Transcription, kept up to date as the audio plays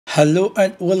Hello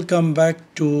and welcome back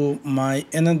to my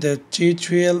another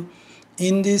tutorial.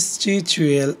 In this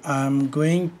tutorial I'm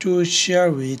going to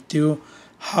share with you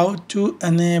how to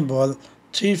enable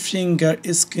three finger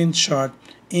screenshot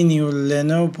in your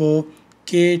Lenovo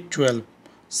K12.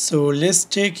 So let's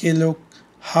take a look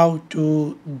how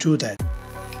to do that.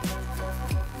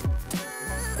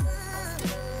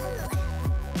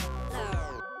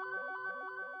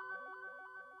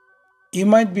 You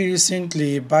might be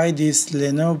recently buy this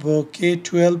Lenovo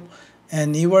K12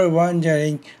 and you are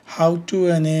wondering how to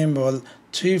enable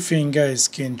three finger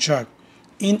screenshot.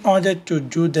 In order to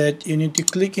do that, you need to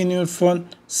click in your phone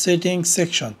settings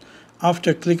section.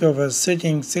 After click over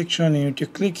settings section, you need to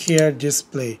click here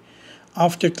display.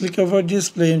 After click over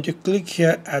display, you need to click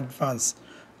here advanced.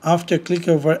 After click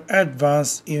over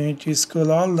advanced, you need to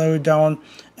scroll all the way down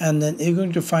and then you're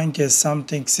going to find here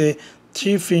something say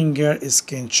three finger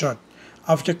screenshot.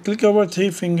 After click over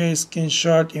three finger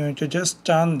screenshot, you need to just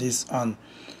turn this on.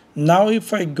 Now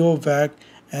if I go back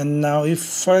and now if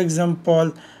for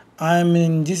example I'm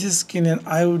in this screen and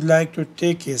I would like to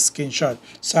take a screenshot,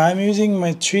 so I'm using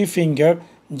my three finger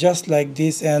just like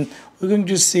this and we're going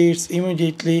to see it's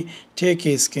immediately take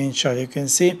a screenshot. You can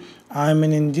see I'm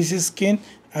in this screen.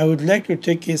 I would like to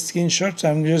take a screenshot,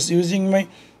 so I'm just using my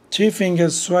three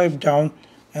fingers swipe down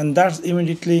and that's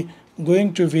immediately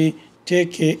going to be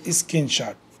take a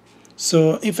screenshot.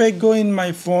 So if I go in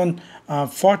my phone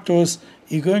photos,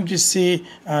 you're going to see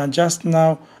just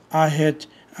now I had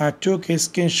took a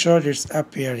screenshot. It's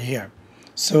appeared here.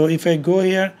 So if I go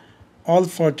here all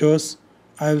photos,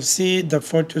 I'll see the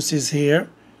photos is here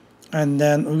and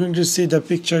then we're going to see the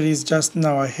picture is just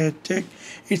now I had take.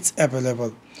 It's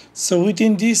available. So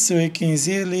within this we can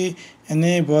easily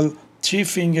enable three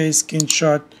finger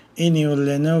screenshot in your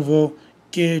Lenovo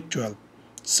K12.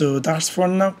 So that's for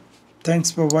now.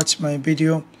 Thanks for watching my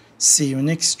video. See you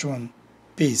next one.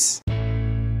 Peace.